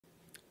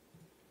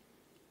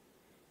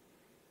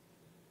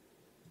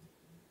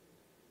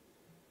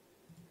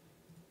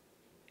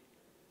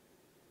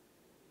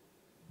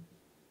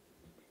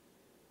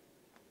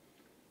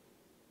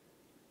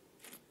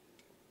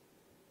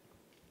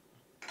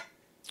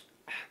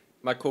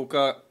My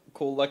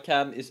Coca-Cola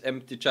can is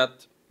empty,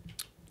 chat.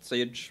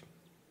 Sage.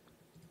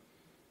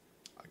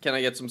 Can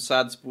I get some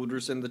sad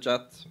spooders in the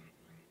chat?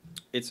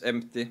 It's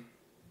empty.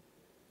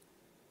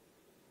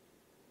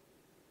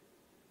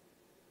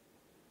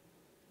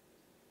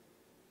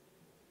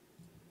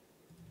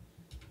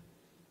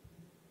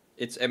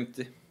 It's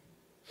empty.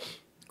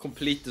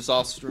 Complete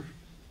disaster.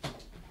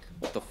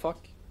 What the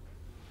fuck?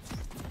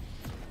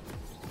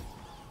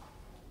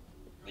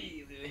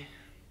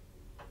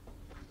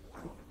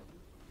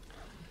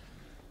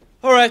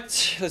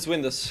 Alright, let's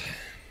win this.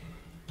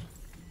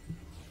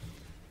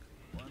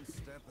 One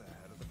step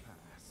ahead of the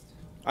past.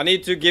 I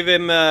need to give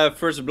him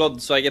first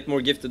blood so I get more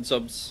gifted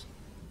subs.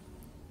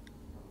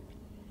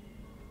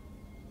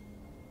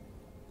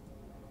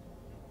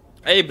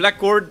 Hey,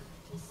 Blackcord.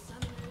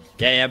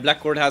 Yeah,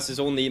 Blackcord has his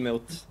own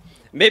emote.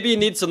 Maybe he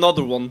needs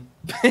another one.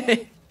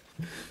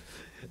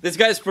 This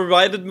guy's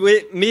provided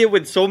me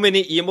with so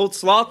many emote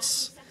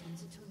slots.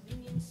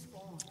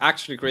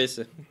 Actually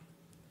crazy.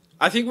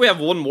 I think we have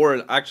one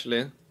more,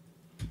 actually.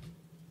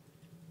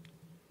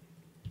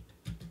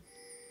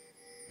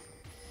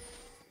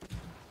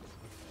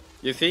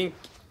 You think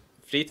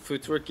Fleet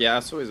Footwork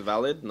Yasuo is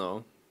valid?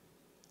 No.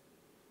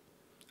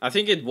 I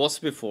think it was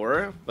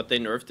before, but they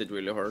nerfed it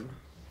really hard.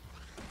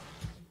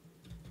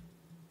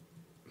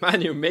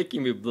 Man, you're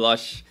making me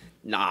blush.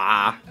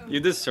 Nah, you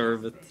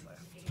deserve it.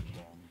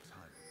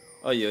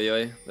 Oi, oi,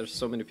 oi. There's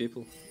so many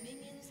people.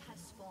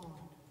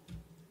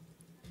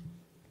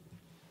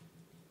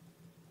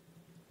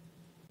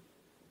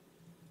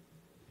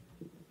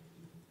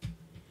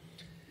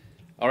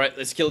 Alright,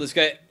 let's kill this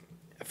guy.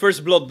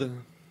 First blood.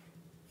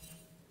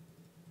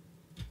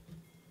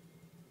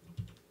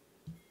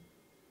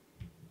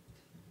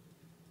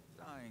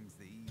 Dying's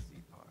the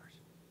easy part.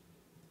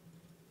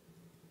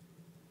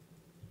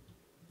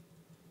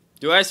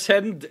 Do I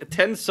send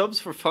 10 subs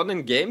for fun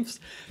and games?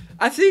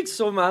 I think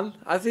so, man.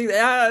 I think,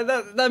 yeah,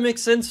 that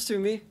makes sense to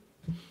me.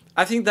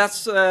 I think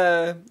that's,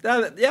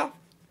 yeah,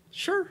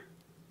 sure.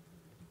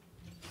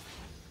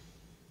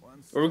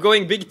 We're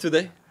going big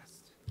today.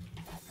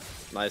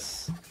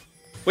 Nice.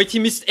 Wait, he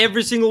missed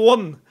every single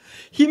one.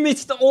 He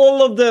missed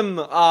all of them.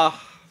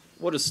 Ah,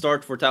 what a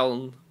start for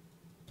Talon.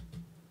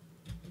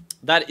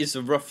 That is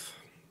rough.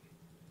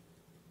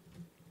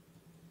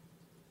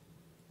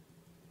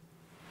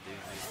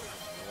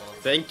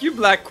 Thank you,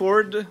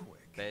 Blackcord.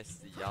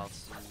 Best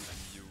Yasuo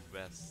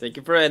US. Thank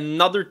you for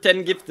another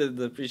 10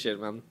 gifted. Appreciate it,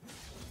 man.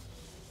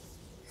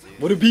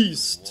 What a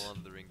beast.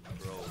 Wandering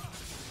Pro.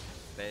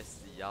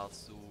 Best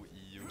Yasuo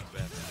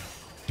US.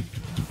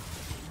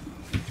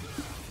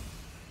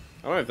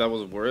 I don't know if that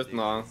was worth.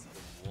 Nah,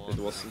 it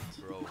wasn't.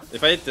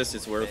 If I hit this,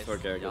 it's worth.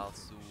 Okay, good.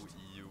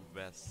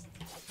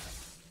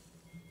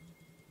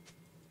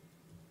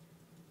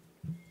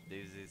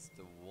 This is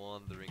the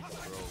Wandering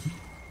Pro.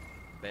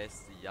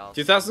 Best Yasuo.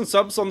 2,000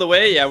 subs on the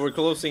way. Yeah, we're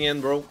closing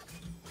in, bro.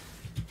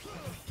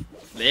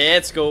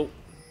 Let's go.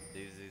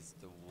 This is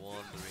the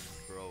Wandering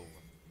Pro.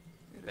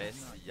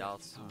 Best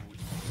Yasuo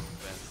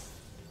US.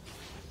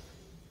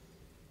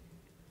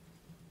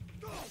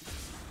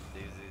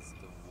 This is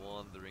the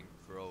Wandering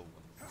Pro.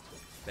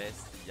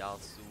 Best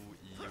Yasuo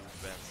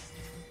US.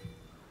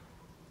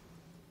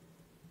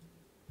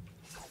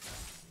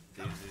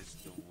 This is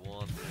the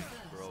Wandering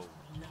Pro.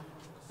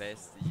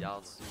 Best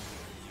Yasuo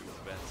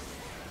US.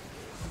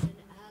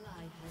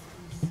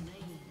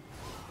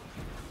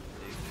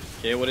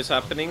 Okay, what is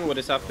happening? What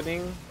is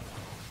happening?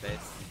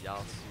 Best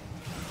Yasuo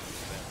US.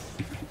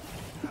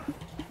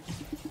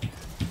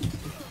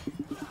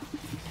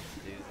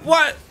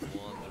 What?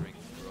 Wandering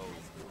Pro.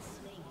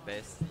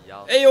 Best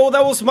Yasuo. Hey, oh,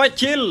 that was my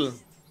kill.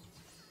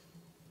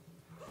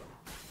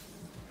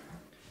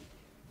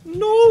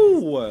 No.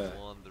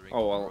 Wandering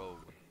Oh well. Pro.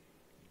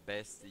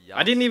 Best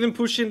I didn't even Yasuo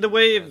push in the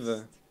wave.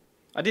 US.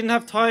 I didn't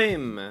have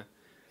time.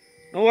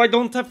 No, I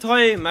don't have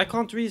time. I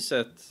can't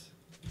reset.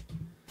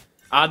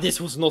 Ah,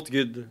 this was not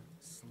good.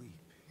 Sleep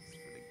is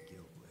for the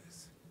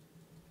guiltless.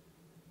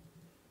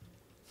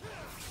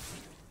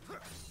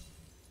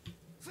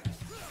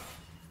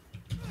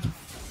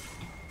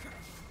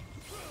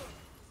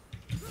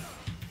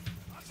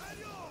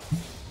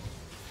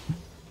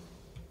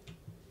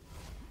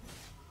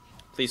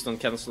 Please don't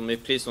cancel me.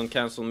 Please don't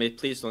cancel me.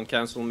 Please don't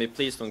cancel me.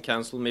 Please don't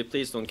cancel me.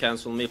 Please don't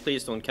cancel me.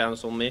 Please don't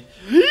cancel me.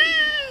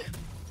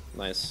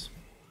 Nice.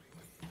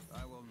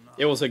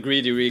 It was a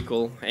greedy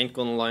recall. Ain't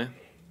gonna lie.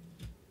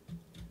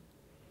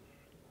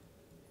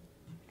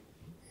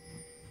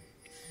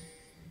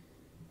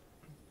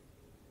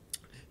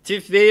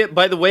 TFV,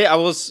 by the way, I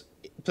was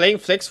playing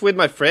Flex with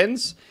my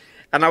friends,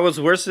 and I was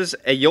versus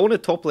a Yone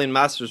top lane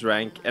Masters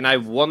rank, and I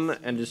won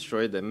and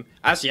destroyed them.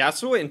 As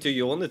Yasuo into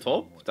Yone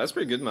top? That's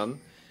pretty good, man.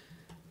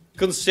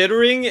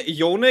 Considering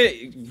Yone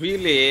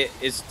really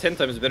is 10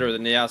 times better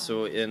than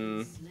Yasuo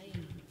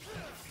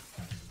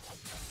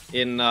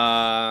in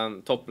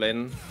top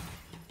lane.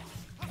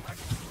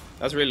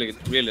 That's really,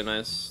 really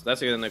nice.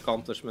 That's an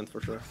accomplishment for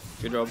sure.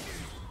 Good job.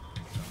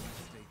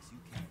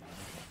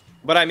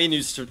 But I mean,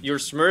 you're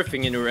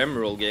smurfing in your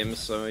Emerald games,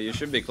 so you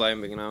should be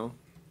climbing now.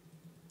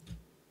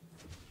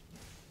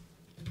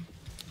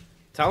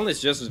 Talon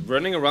is just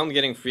running around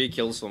getting free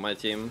kills on my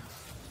team.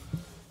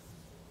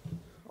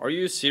 Are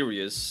you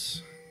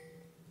serious?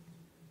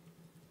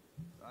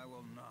 I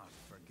will not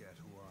forget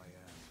who I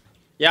am.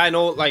 Yeah, I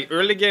know, like,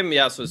 early game,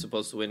 Yasuo is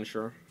supposed to win,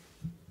 sure.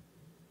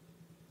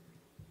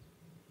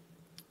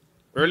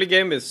 Early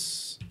game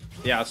is...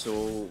 Yeah,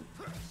 so...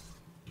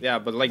 Yeah,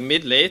 but like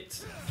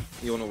mid-late,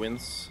 Yona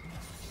wins.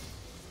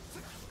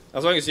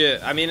 As long as you...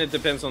 I mean, it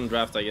depends on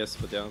draft, I guess,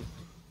 but yeah.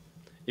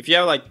 If you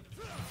have, like,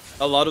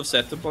 a lot of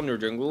setup on your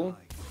jungle...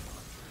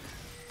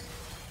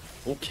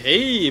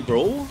 Okay,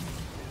 bro.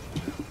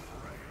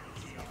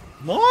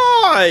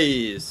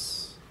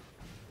 Nice!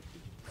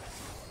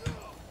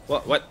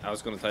 What? I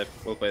was gonna type.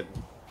 Well played.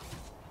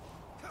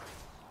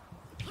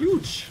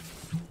 Huge!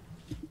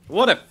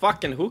 What a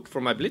fucking hook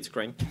for my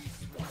Blitzcrank.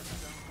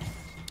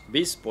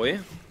 Beast boy.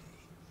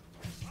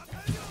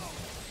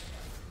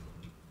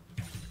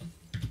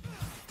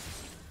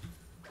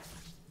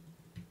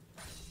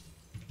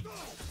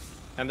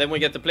 And then we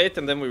get the plate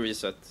and then we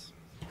reset.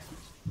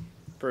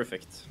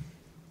 Perfect.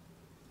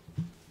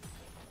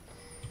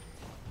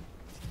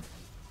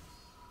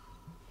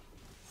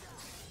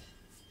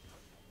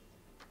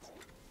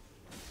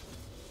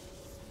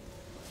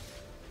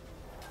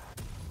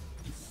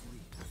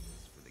 Sleep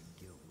is for the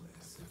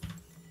guiltless.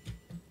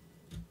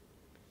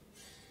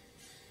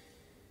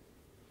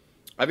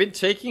 I've been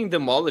taking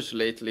Demolish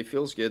lately,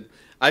 feels good.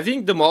 I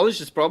think Demolish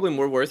is probably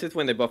more worth it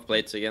when they buff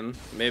plates again,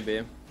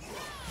 maybe.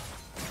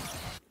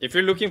 If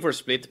you're looking for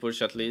split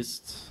push at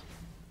least,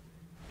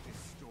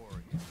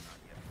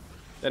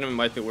 then it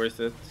might be worth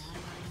it.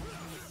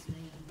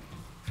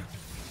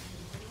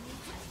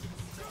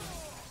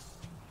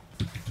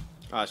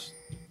 Ah,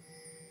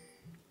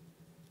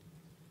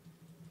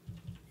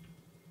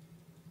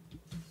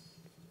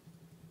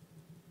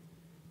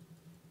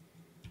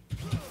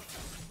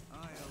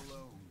 I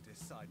alone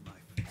decide my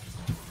fate.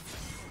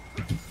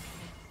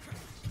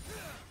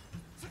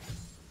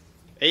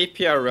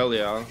 AP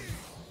Aurelia.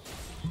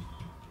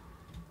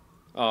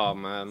 Oh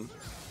man.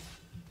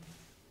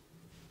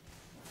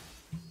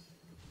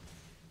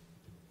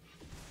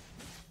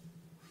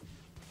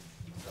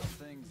 Some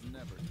things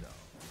never dull.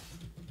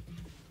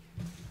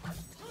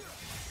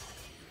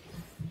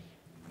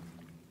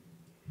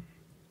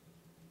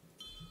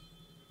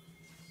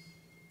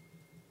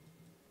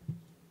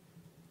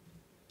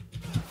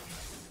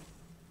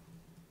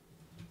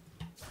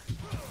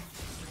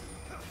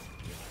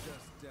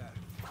 Just death.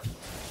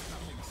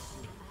 Nothing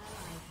soon.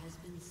 Ally has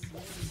been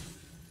slain.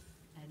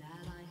 An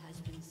ally has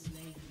been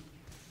slain.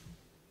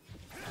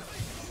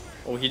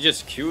 Oh, he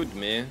just queued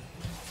me.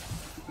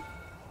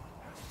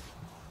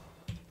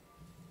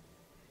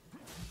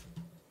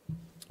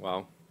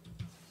 Wow.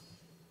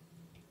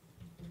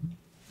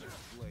 This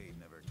blade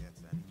never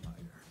gets any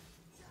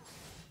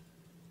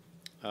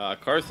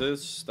lighter.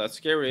 Karthus, that's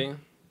scary.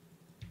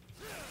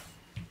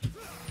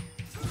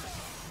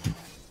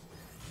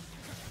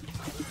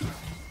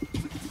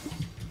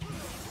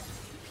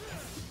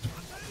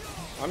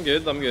 I'm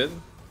good, I'm good.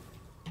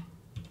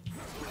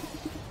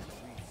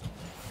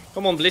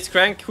 Come on,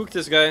 Blitzcrank, hook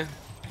this guy.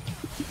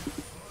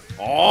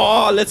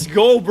 Oh, let's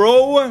go,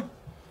 bro!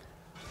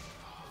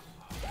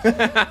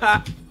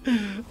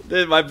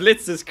 Dude, my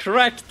Blitz is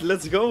cracked,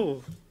 let's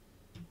go! The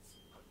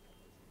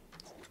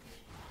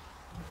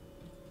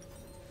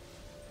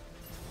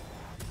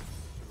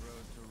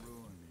road to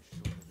ruin is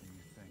shorter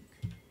than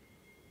you think.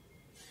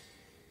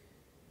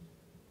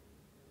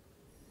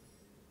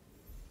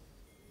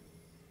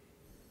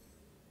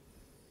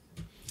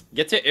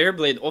 Get the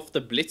Airblade off the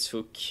Blitz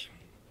hook.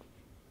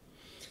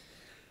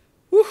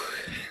 Whew.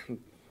 An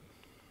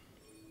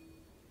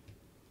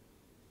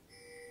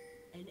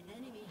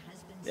enemy has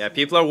been Yeah,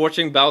 people are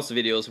watching Bao's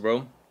videos,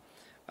 bro.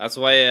 That's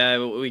why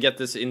we get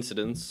this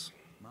incidents.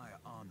 My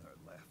honor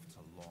left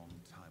a long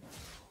time ago.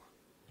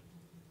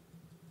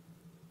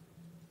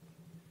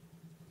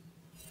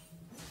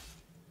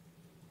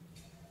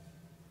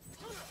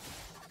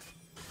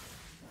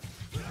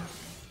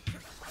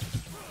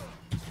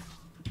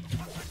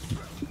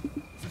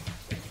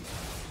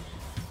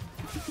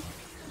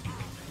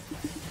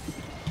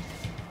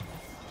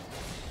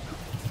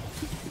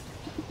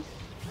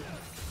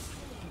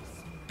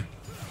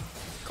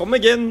 Come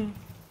again.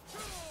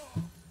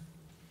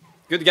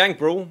 Good gank,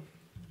 bro.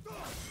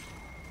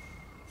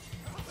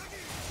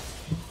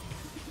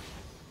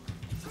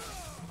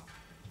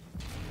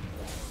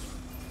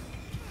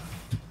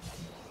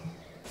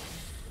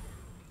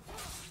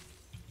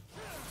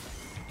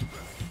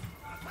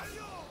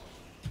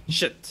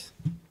 Shit.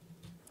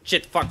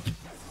 Shit, fuck.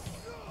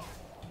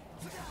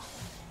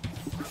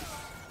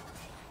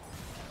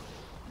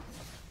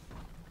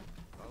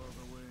 Follow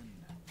the wind.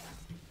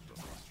 But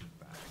watch your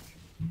back.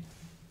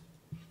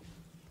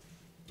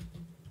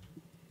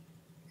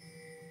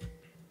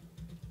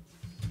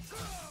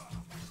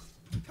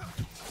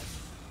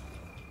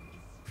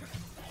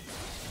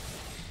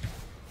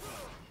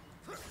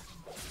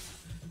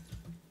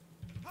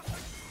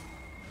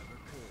 Never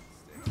could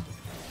stay.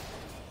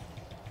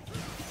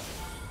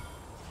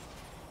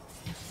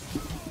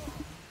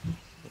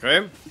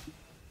 Okay.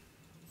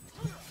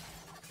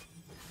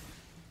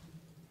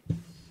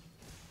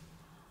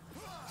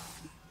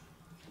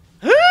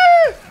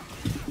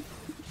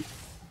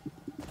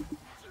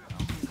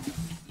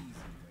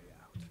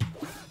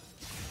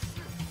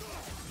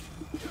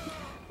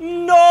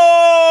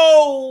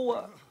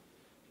 No!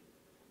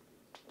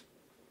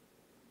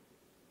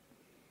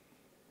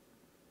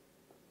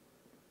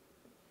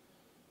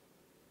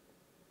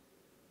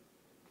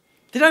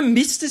 Did I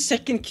miss the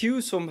second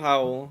Q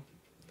somehow?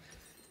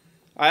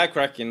 I had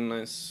Kraken,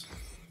 nice.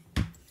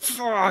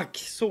 Fuck,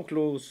 so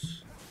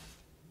close.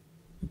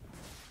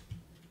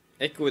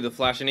 Echo with the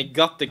flash, and he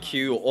got the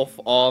Q off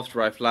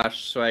after I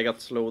flashed, so I got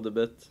slowed a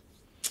bit.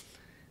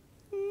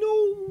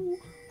 No!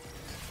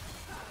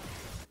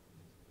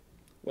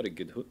 What a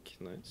good hook,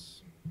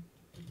 nice.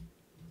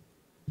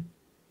 An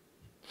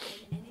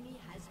enemy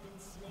has been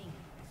slain.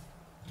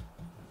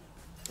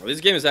 Oh, this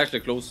game is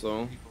actually close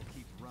though. People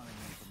keep running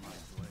into my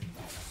blade.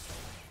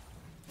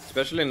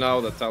 Especially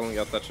now that Talon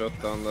got that shot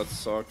down, that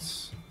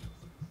sucks.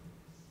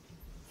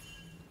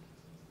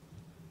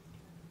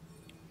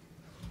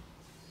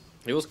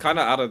 He was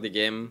kinda out of the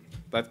game.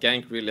 That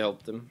gank really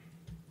helped him.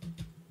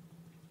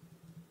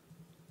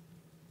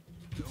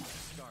 Don't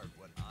start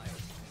what I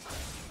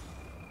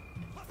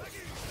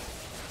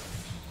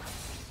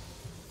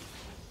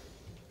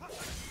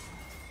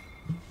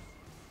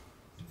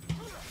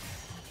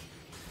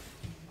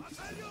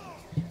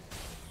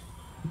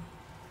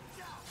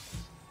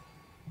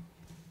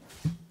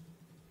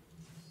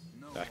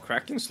That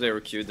Kraken Slayer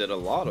Q did a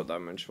lot of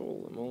damage,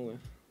 holy moly.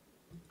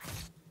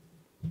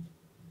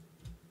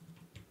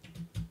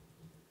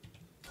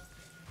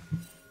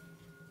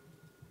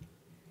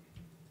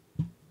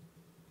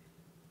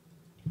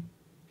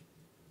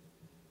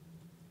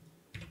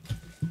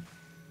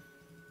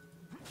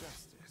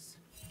 justice.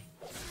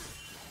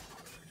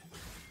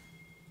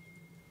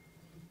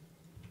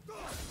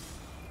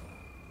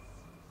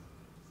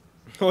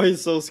 Oh,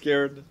 he's so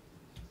scared.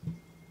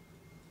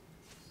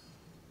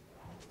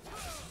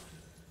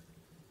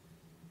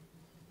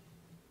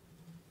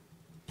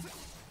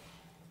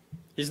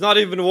 He's not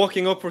even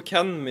walking up for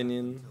cannon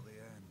minion. Till the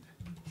end.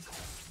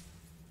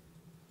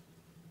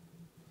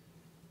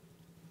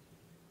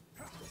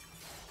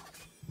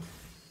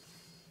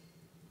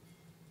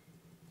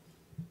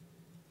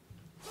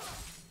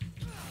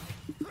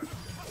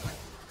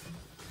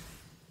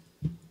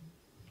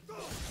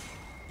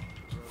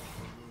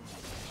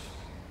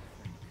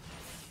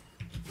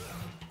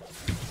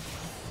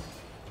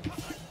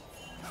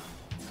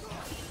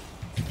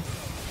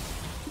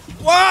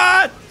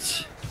 What?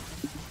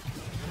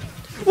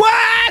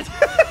 What?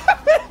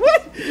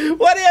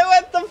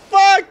 What the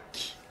fuck?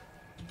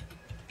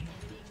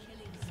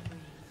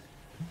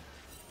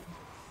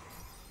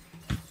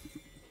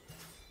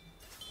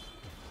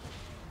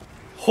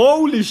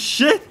 Holy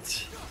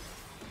shit!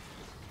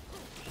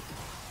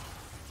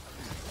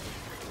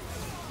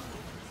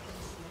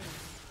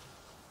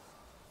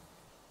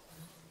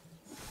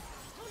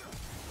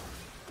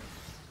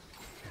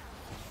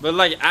 But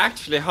like,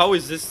 actually, how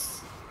is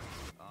this?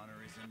 Honor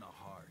is in the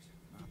heart,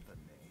 not the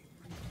name.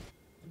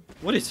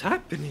 What is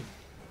happening?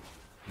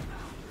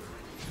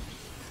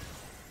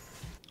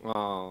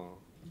 Oh.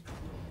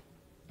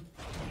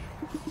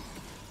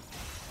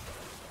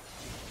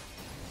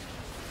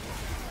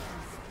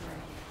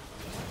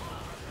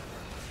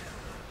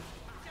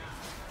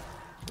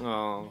 Oh.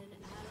 An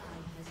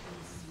ally has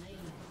been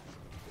slain.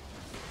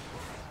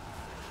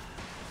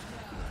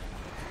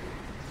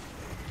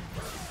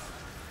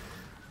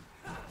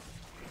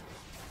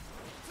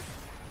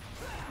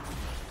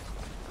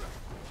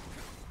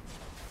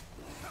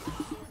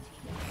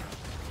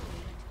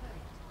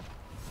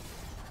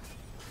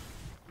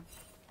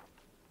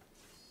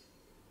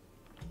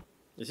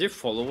 Is he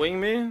following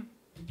me?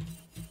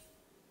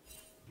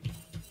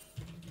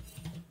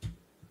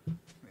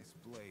 This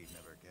blade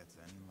never gets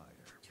any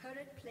lighter.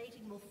 Turret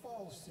plating will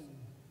fall soon.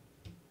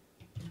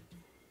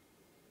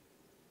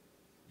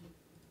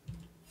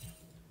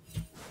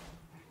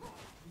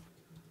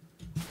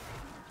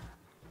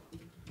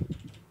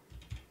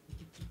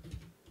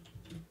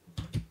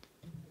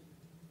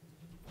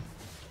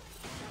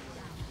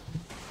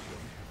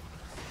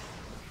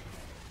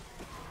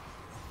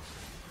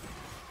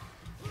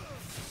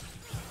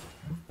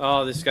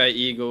 Oh, this guy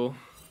ego.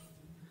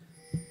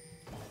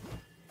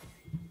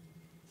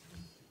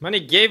 Man, he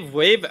gave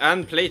wave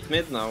and plate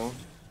mid now.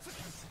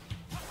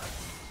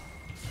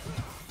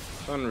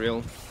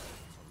 Unreal.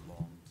 A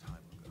long time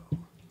ago.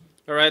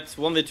 Alright,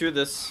 1v2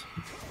 this.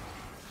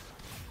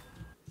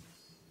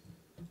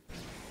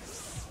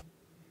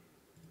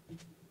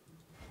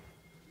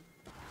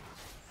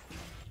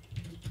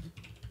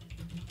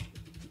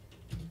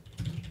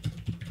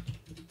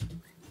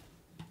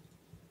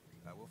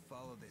 I will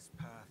follow this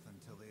path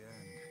until the end.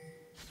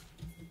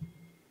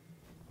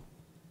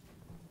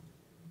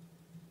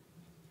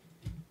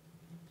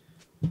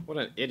 What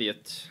an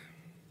idiot.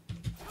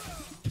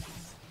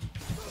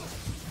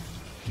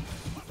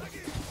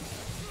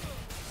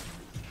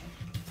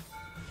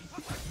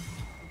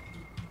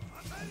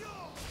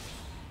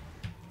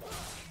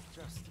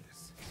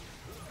 Justice.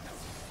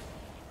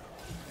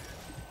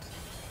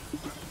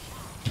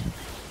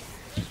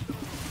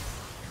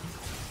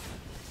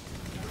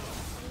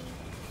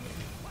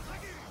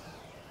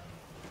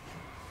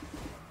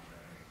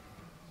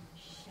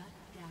 Shut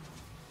down.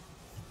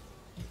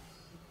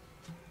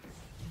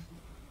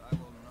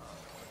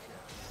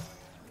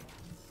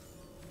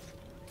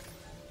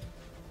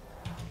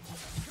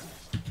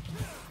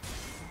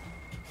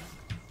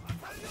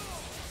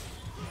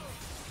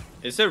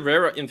 It's a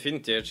rare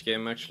Infinity Edge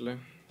game, actually.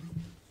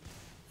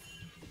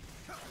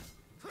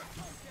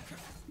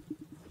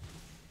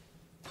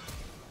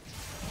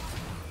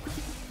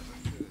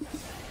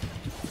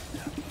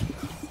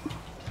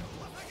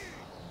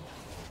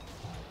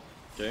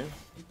 Okay.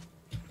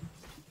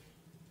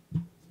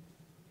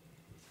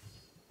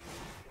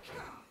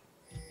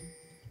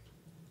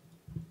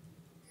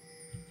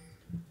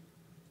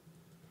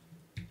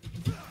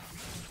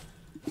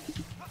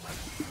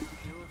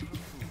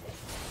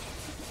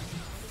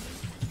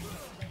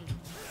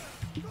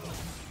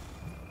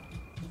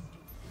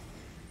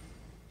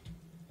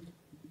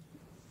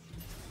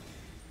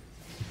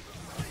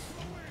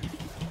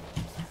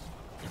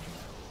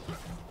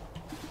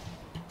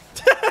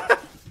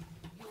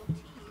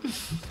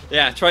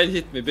 Yeah, try and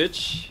hit me,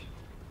 bitch.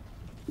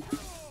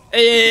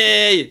 Hey, hey,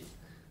 hey, hey.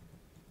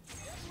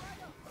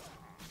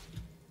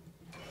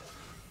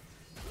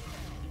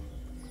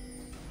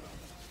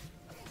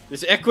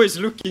 This Echo is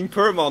looking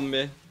perm on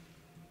me.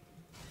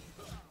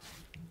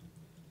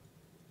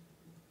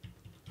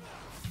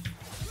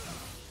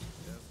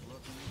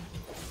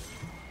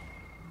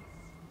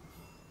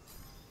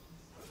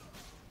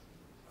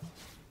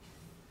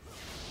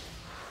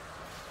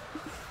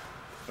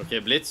 Okay,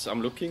 Blitz,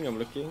 I'm looking.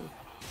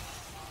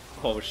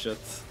 Oh shit.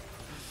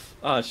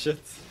 Ah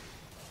shit.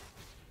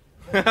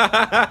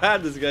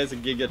 This guy's a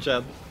giga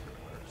chad.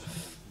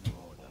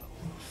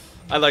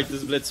 I like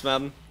this Blitz,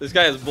 man. This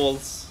guy has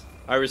balls.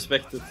 I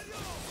respect it.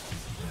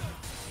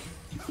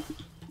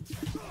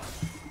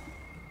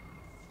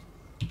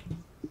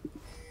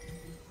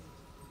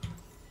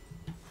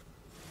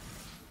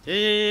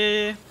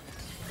 Yeah.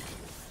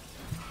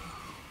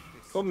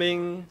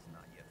 Coming.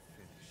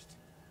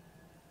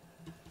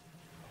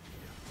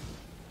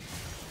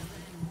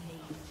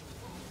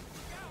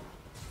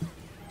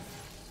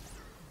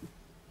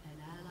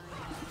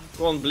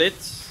 Go on,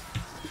 Blitz.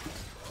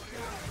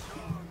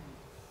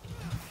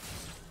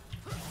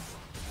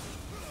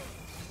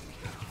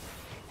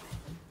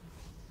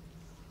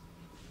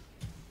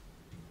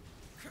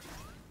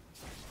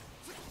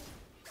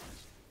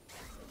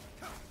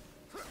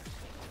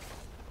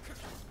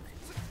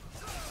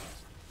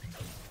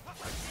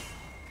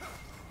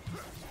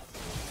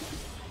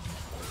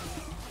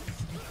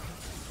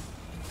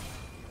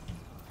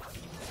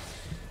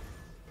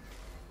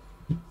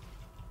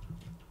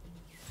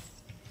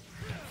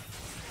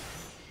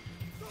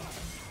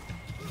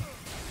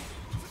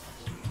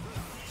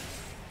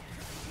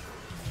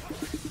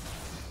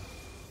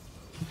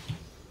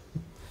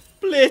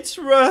 Blitz,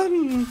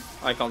 run!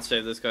 I can't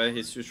save this guy,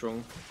 he's too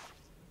strong.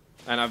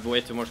 And I have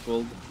way too much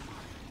gold.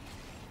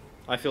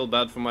 I feel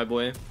bad for my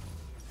boy.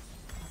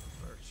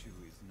 Virtue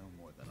is no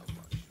more than a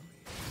luxury.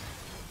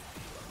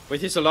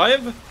 Wait, he's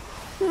alive?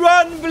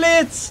 Run,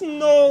 Blitz!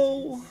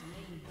 No!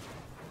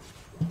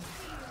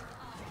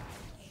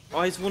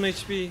 Oh, he's 1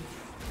 HP.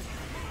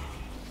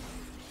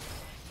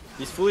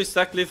 He's fully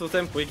stacked lethal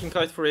tempo, he can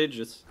kite for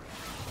ages.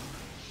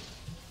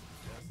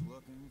 Just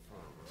looking for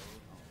a road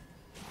home.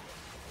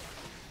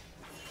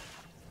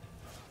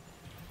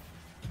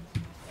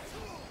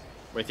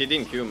 Wait, he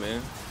didn't Q me.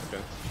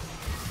 Okay.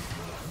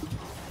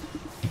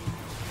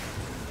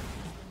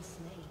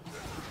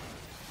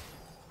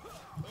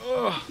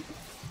 Ugh.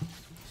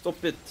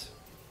 Stop it.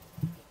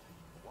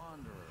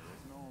 Wanderer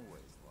isn't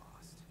always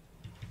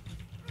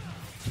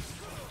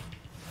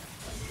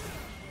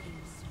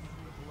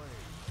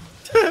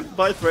lost.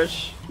 Bite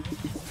fresh.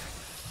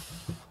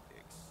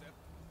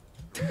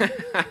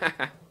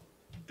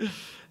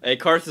 Hey,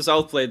 Karthus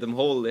outplayed them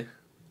wholly.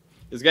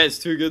 This guy is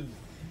too good.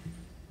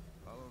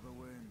 Follow the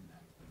wind.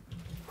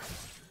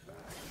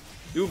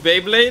 You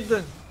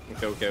Beyblade?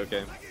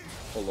 Okay.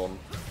 Hold on.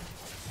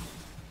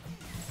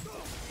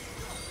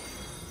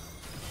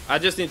 I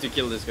just need to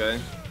kill this guy.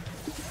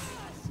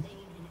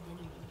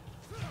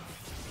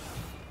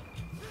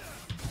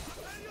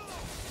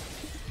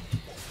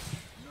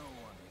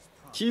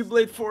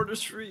 Keyblade for the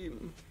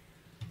stream.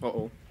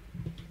 Uh-oh.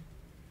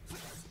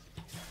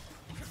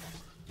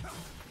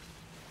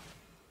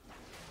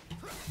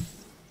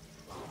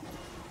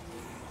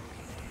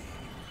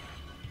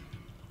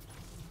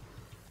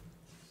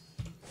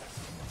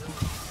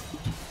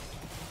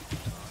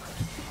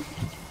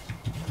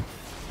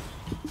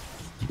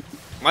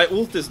 My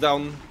ult is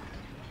down.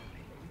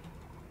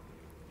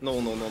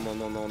 No.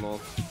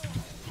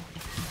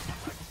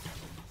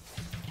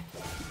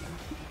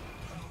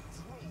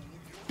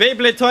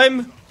 Beyblade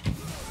time!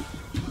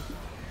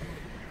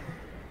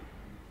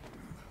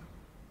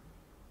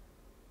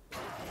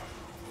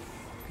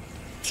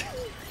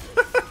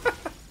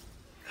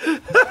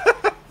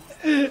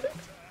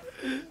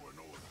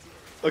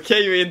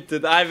 Okay, you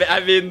hinted.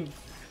 I mean,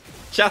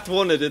 chat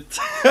wanted it.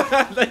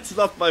 That's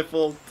not my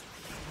fault.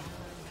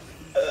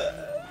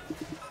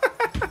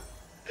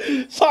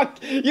 Fuck!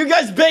 You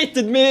guys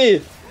baited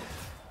me!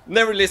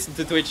 Never listen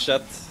to Twitch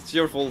chat. It's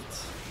your fault.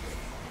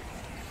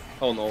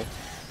 Oh no.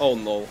 Oh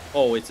no.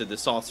 Oh, it's a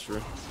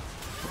disaster.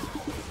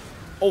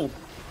 Oh.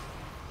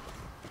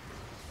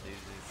 This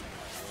is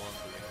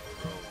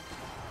TheWanderingPro.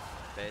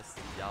 Best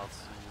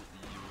Yasuo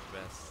EU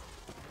best.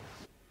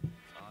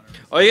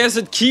 Oh, you guys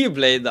said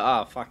Keyblade.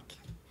 Ah, fuck.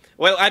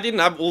 Well, I didn't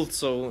have ult,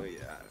 so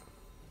yeah.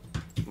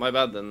 My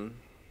bad then.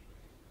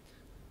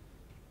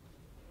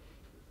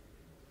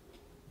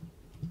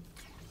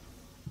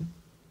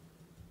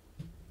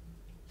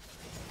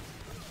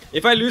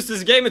 If I lose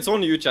this game, it's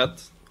on you,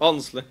 chat.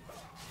 Honestly.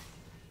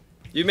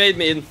 You made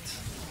me int.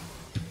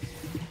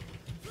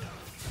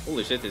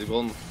 Holy shit, he's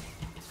gone.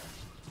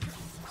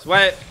 So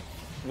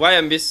why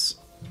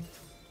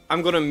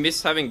I'm gonna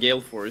miss having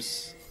Gale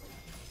Force.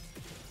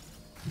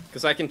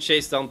 Because I can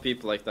chase down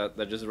people like that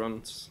just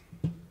runs.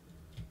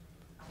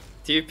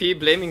 TVP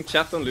blaming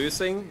chat on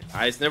losing?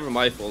 Ah, it's never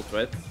my fault,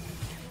 right?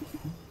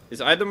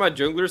 It's either my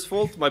jungler's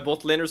fault, my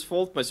bot laner's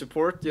fault, my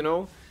support, you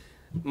know,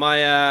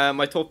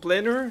 my top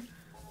laner,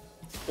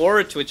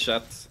 or Twitch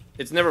chat.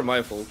 It's never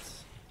my fault.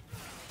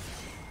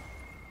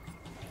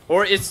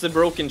 Or it's the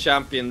broken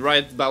champion,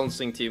 right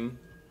balancing team.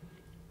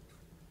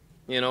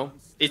 You know,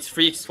 it's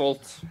Freak's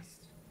fault.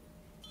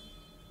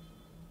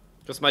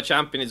 Because my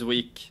champion is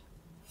weak.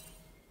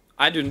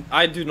 I do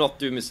not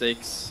do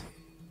mistakes.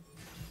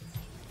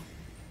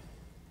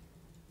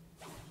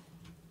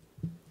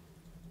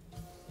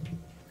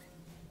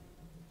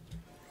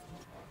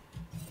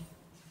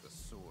 The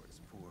sword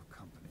is poor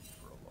company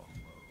for a long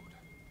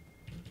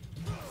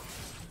road.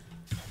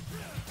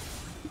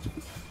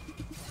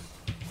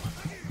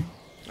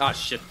 Ah,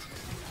 shit.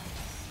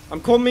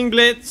 I'm coming,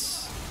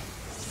 Blitz.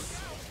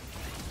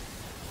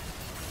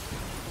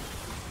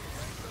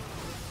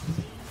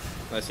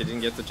 Nice, he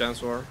didn't get the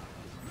chance war.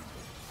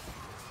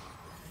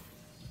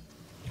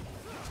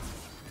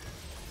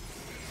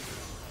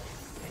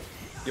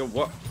 Yo,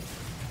 what?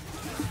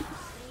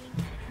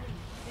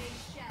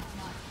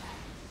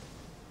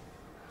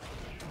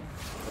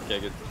 Okay,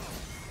 good.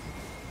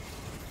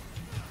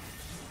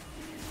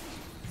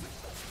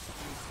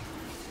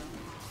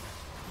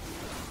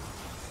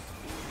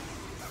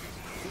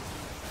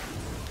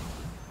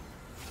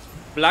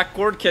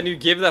 Blackboard, can you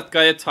give that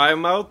guy a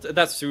timeout?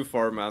 That's too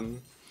far, man.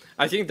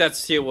 I think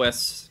that's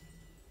TOS.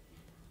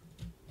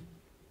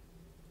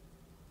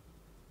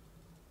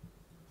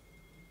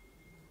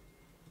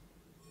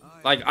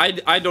 Like,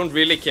 I don't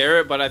really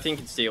care, but I think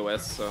it's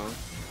TOS, so...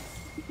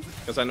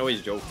 Because I know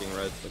he's joking,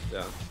 right? But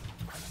yeah.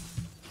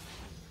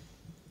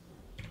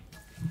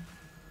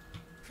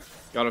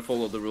 Gotta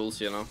follow the rules,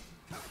 you know.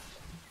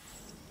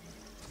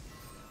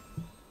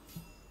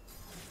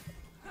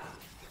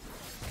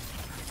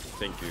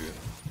 Thank you.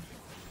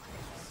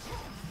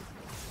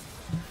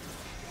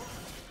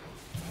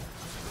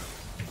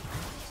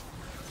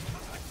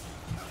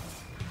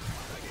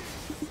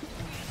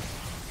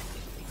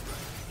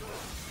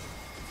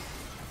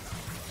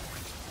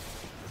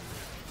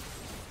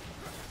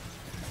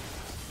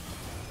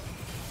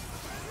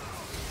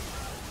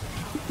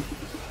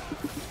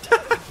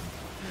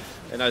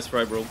 A nice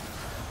try, bro.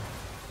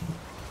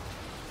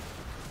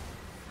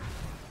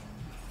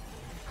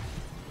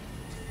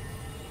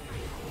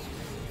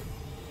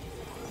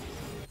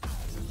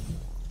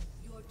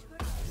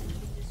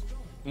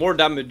 More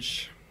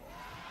damage.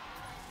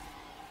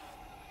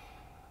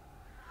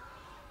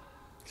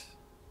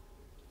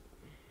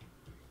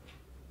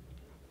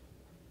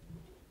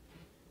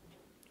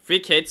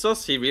 Freak hates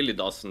us? He really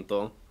doesn't,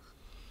 though.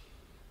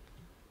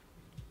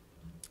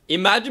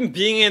 Imagine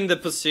being in the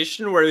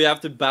position where you have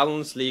to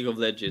balance League of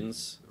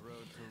Legends.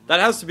 That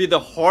has to be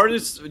the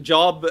hardest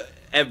job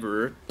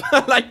ever.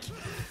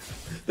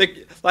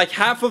 like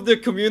half of the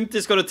community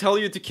is gonna tell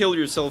you to kill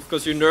yourself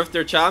because you nerfed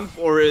their champ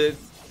or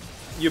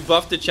you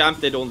buff the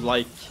champ they don't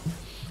like.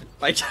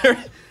 Like,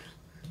 yeah,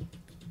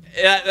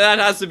 that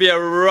has to be a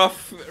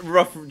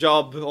rough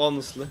job,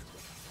 honestly.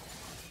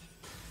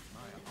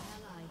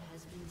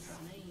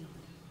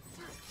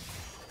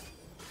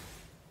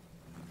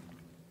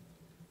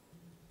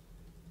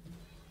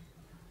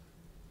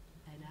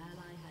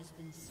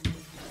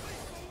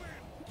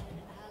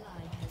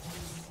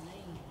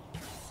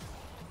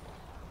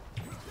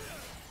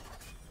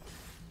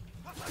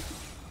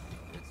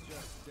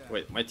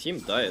 Wait, my team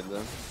died.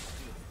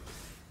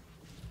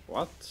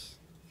 What?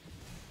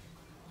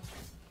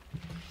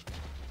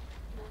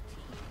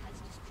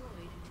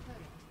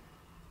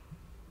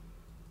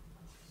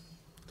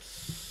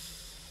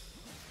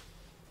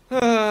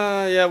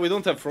 Yeah, we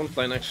don't have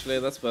frontline actually.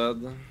 That's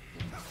bad.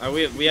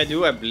 We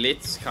do have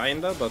blitz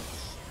kinda, but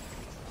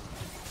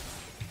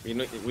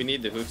we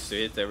need the hooks to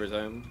hit every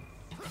time.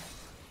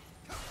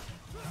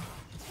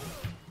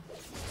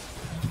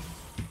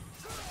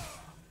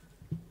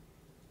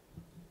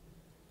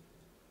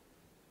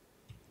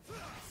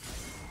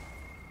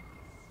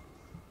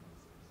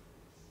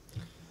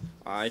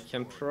 I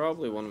can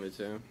probably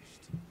 1v2.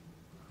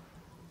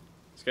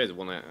 This guy's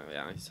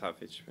yeah, he's half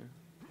HP.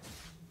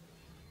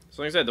 As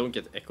long as I don't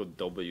get Echo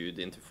W'd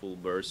into full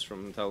burst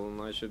from Talon,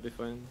 I should be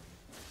fine.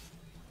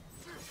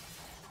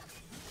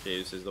 Okay,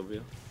 use his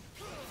W.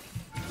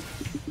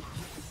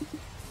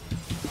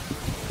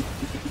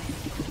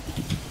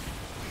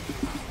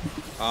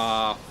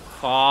 Ah,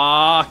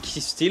 fuck! He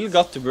still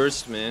got to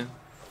burst me.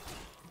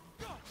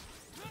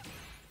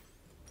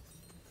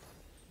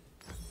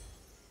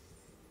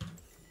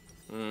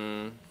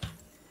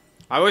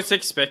 I was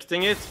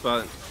expecting it,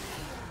 but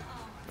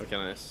okay,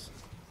 nice.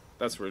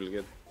 That's really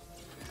good.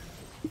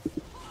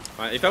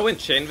 If I went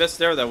Chain Vest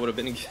there, that would have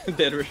been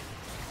better.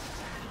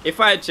 If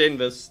I had Chain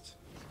Vest.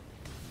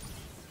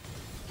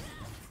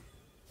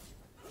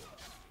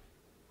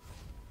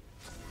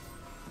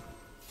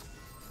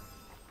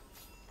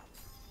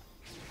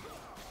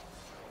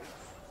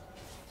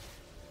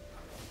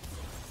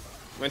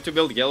 Went to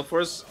build Gale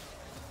Force.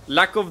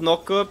 Lack of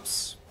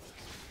knockups.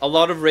 A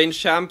lot of range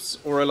champs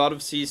or a lot of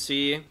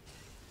CC.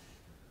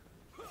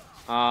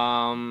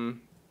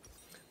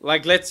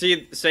 Like let's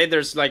say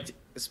there's like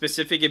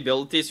specific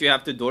abilities you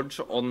have to dodge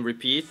on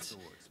repeat,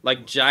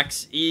 like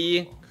Jax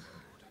E,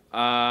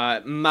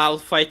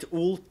 Malphite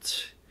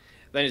ult.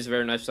 Then it's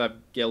very nice to have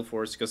Gale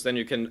Force, because then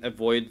you can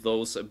avoid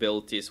those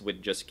abilities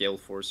with just Gale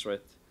Force,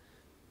 right?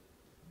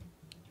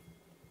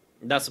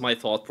 That's my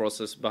thought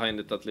process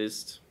behind it, at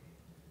least.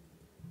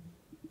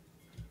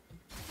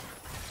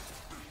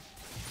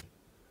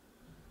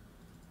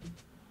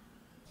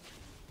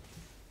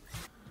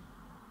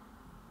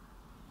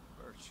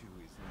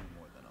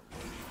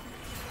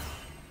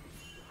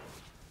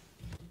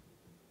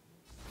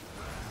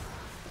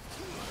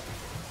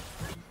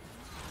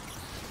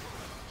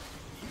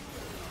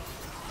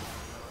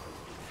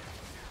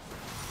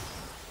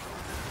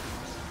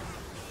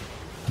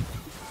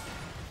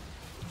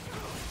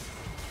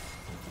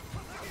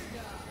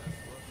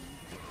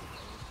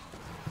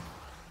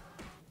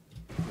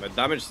 My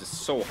damage is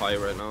so high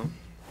right now.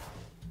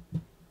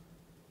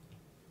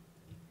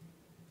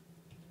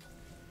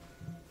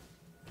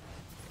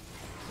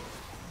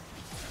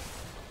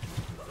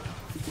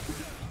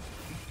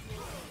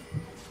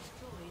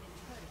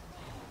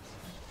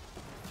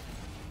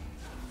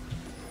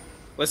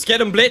 Let's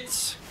get him,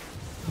 Blitz!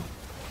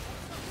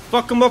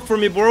 Fuck him up for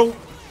me, bro!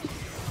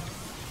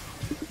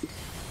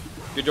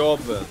 Good job,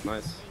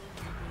 nice.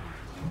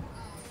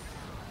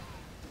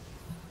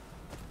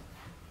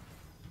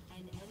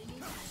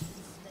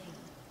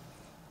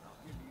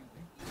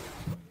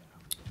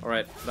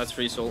 Alright, that's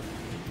free soul.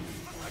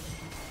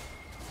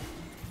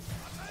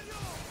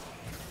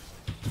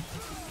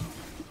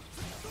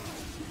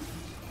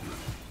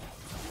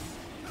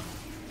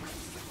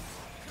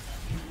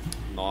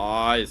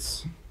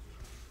 Nice.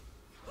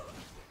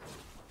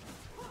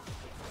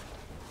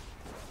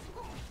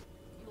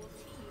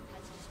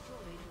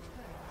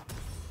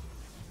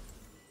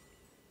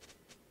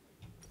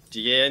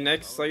 GA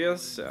next, I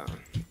guess? Yeah,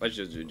 let's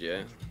just do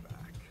GA.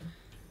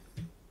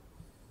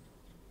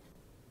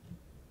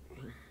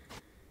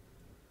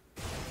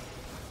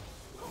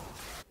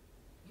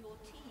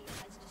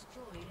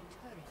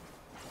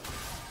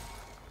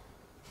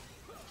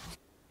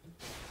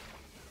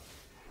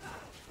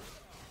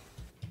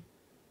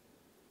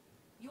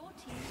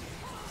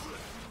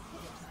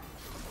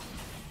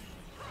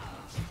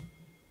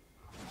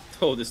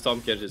 Oh, this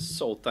Tomcat is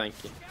so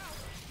tanky.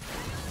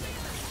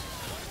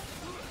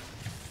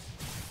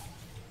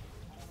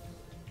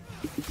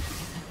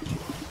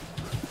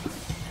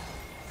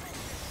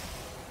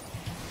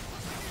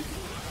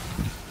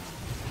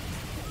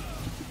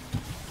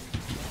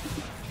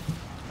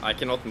 I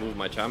cannot move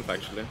my champ,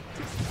 actually.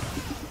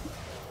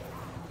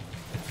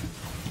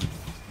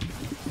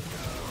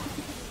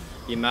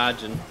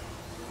 Imagine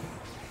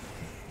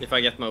if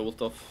I get my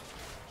ult off.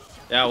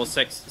 Yeah, I was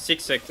 6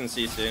 seconds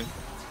CC.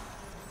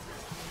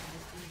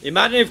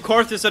 Imagine if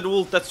Karthus had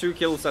ult, that's 2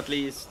 kills at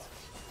least.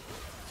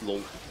 Lol.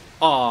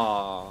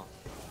 Ah.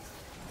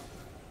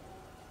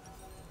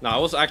 No, I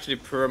was actually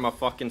perma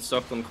fucking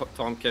stuck on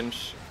Tom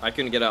Kench. I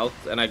couldn't get out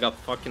and I got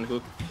fucking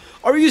hooked.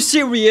 Are you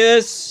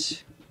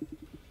serious?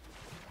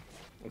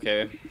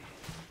 Okay.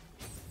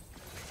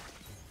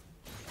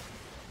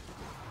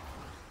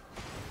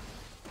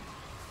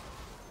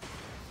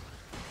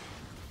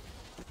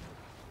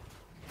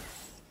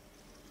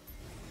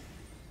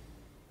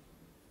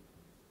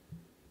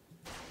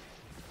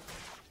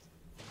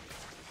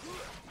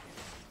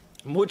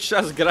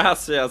 Muchas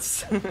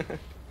gracias.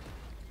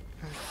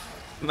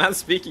 Man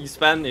speaking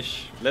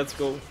Spanish. Let's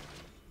go.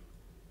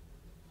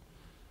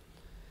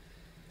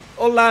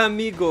 Hola,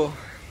 amigo.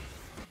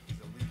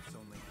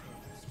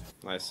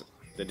 Nice.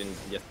 They didn't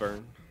get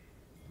burned.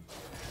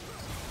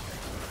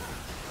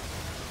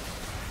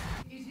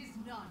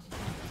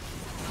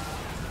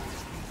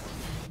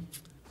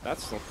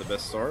 That's not the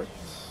best start.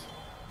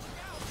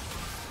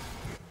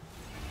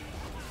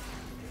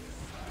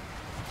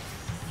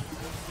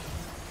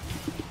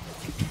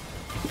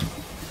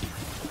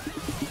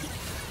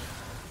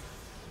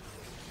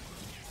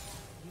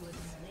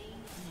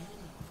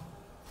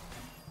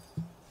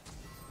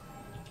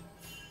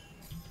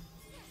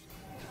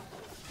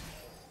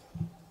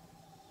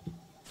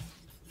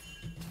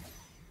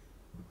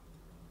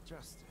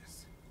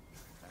 Justice.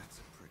 That's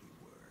a pretty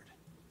word.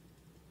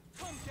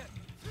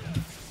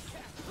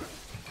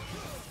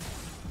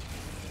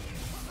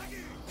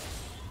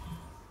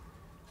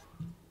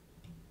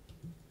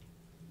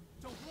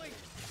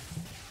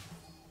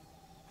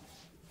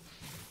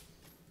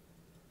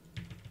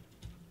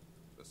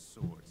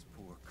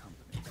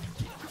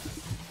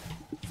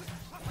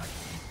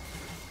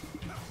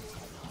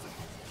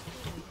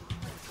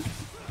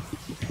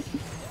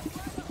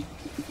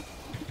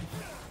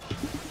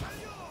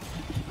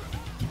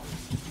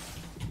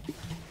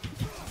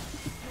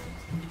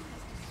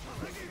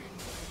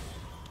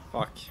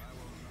 Fuck.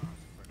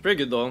 Pretty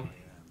good though.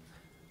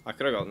 I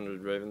could have gotten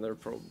Red Raven there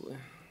probably.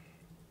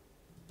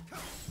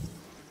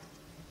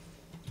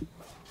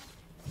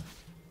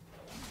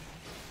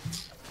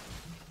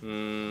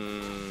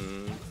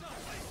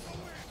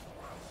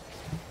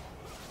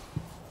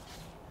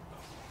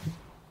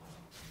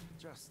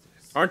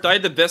 Justice. Aren't I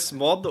the best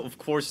mod? Of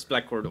course,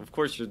 Blackhorde. Of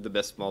course you're the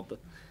best mod.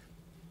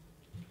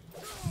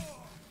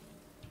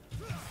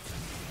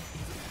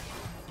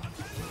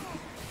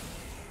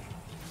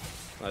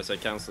 Nice, I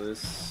cancel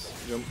this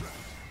jump.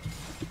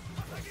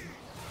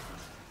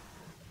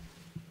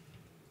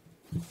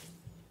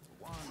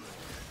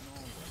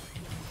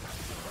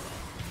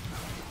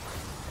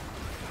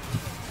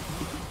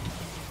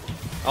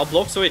 I'll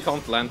block so he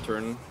can't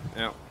lantern.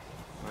 Yeah,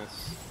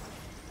 nice.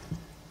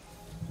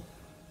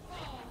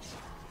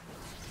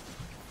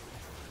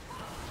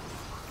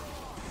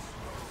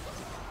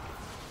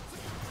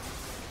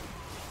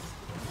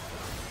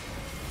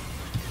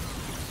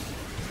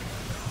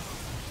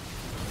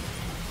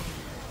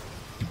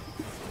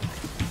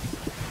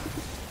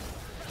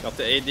 Got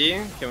the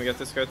AD. Can we get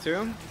this guy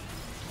too?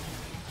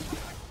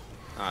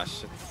 Ah,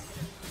 shit.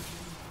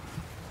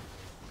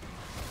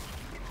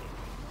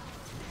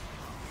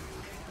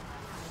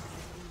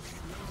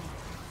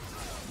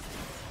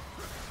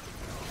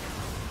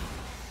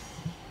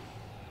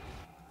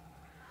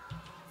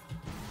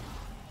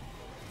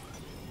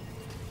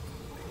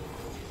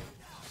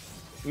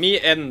 Me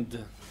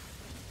end.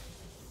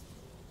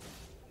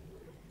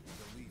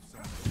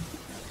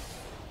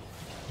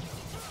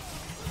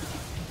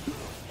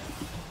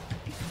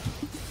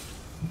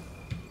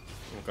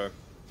 Okay.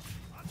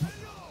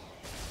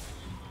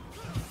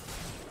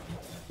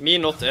 Me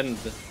not end.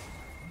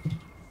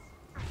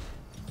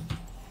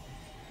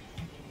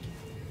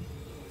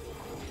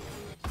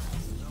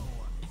 No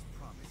one is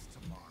promised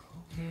tomorrow.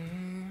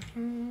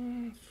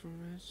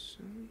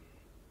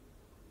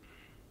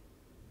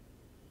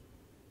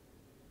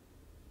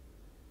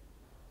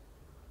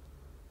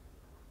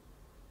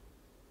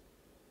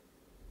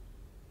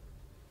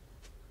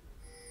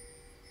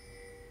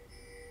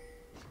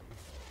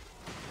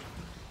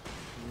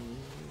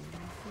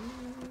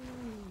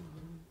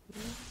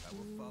 I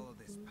will follow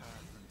this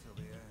path until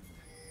the end.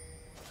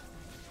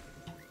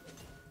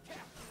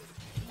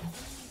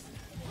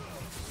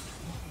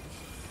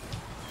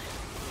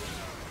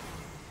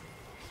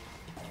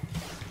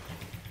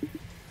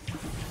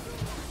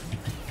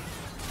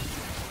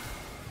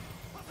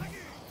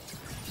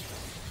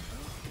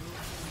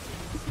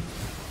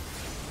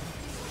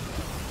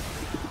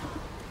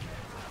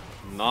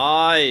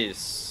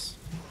 Nice.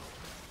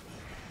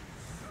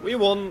 We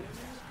won.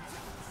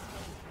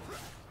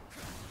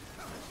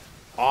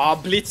 Ah,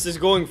 Blitz is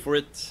going for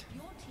it.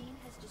 Your team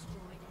has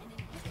destroyed an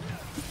inhibitor.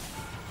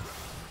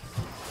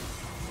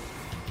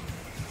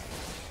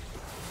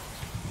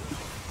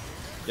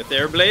 Get the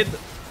Airblade.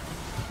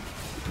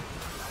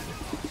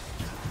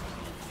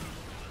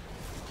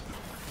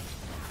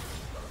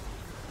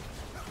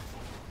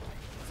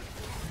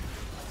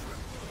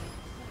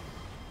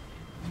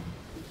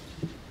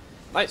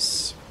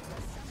 Nice.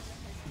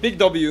 Big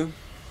W.